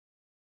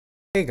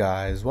Hey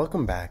guys,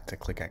 welcome back to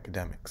Click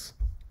Academics.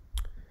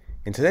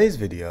 In today's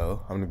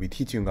video, I'm going to be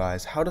teaching you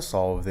guys how to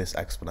solve this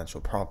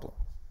exponential problem.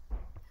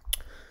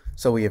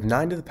 So we have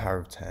 9 to the power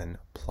of 10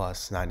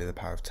 plus 9 to the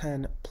power of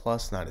 10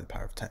 plus 9 to the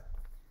power of 10.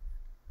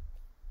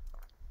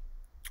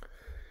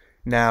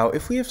 Now,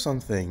 if we have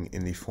something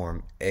in the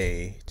form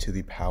a to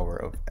the power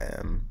of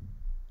m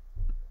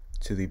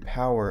to the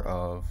power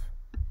of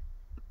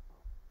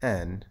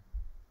n,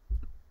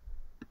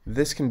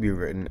 this can be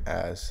written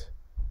as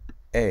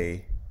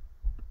a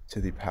to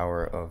the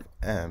power of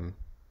m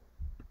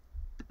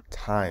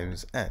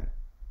times n.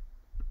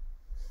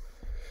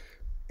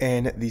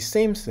 And the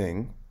same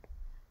thing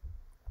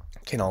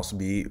can also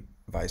be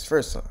vice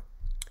versa.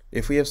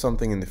 If we have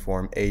something in the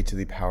form a to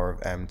the power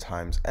of m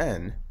times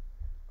n,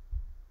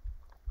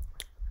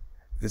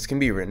 this can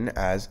be written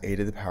as a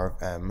to the power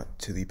of m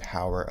to the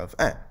power of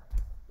n.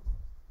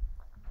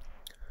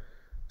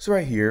 So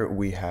right here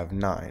we have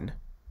 9,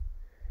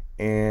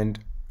 and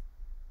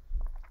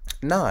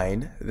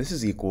 9, this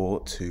is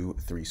equal to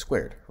 3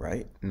 squared,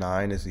 right?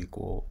 9 is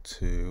equal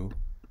to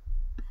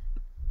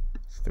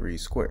 3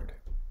 squared.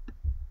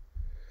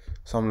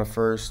 So I'm going to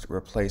first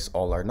replace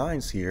all our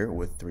 9's here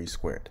with 3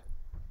 squared.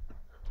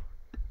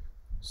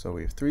 So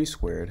we have 3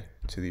 squared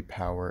to the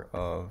power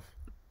of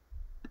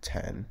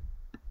 10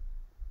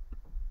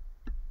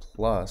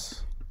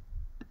 plus,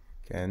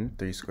 again,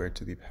 3 squared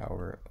to the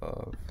power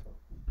of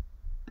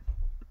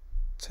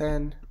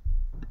 10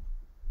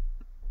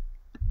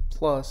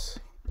 plus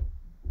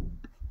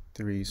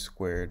 3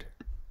 squared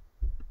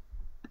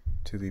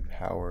to the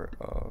power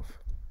of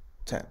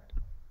 10.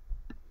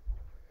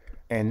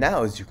 And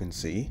now, as you can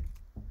see,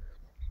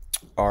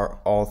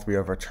 all three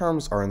of our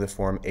terms are in the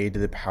form a to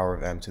the power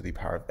of m to the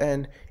power of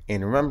n,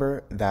 and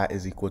remember that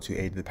is equal to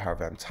a to the power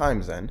of m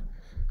times n,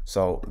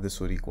 so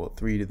this would equal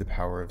 3 to the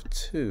power of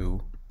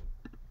 2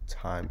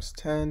 times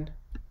 10,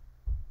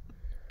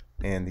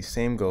 and the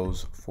same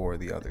goes for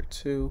the other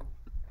two.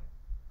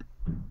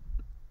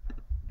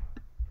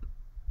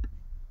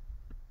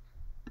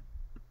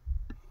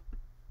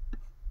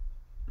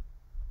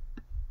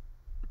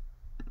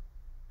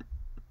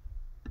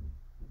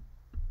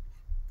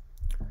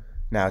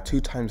 Now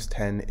 2 times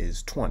 10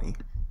 is 20,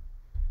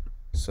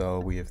 so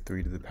we have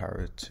 3 to the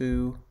power of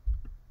 3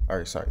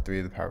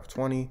 to the power of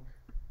 20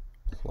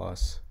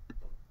 plus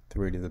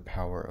 3 to the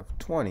power of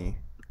 20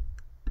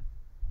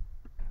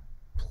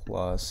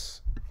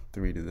 plus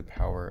 3 to the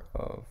power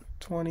of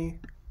 20.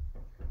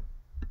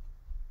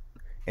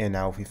 And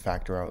now if we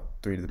factor out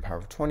 3 to the power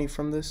of 20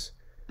 from this,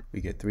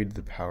 we get 3 to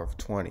the power of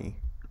 20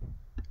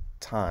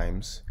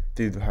 times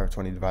 3 to the power of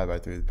 20 divided by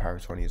 3 to the power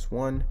of 20 is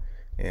 1.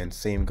 And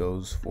same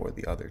goes for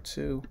the other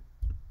two.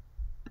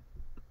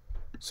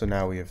 So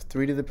now we have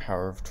 3 to the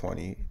power of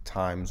 20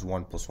 times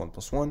 1 plus 1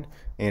 plus 1,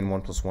 and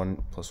 1 plus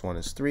 1 plus 1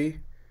 is 3.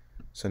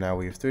 So now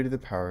we have 3 to the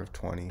power of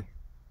 20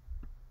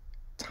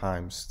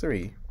 times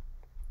 3.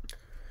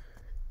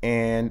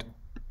 And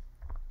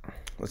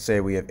let's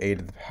say we have a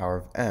to the power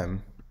of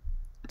m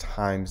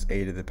times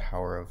a to the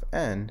power of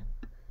n.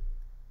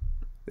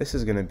 This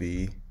is going to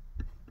be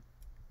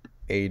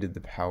a to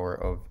the power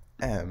of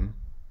m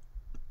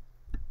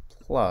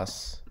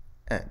plus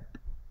n.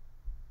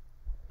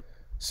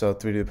 So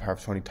 3 to the power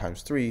of 20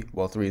 times 3,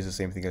 well, 3 is the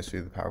same thing as 3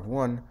 to the power of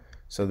 1,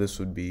 so this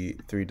would be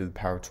 3 to the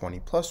power of 20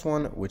 plus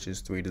 1, which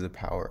is 3 to the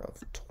power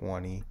of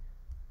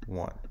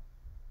 21.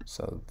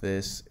 So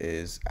this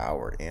is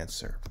our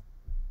answer.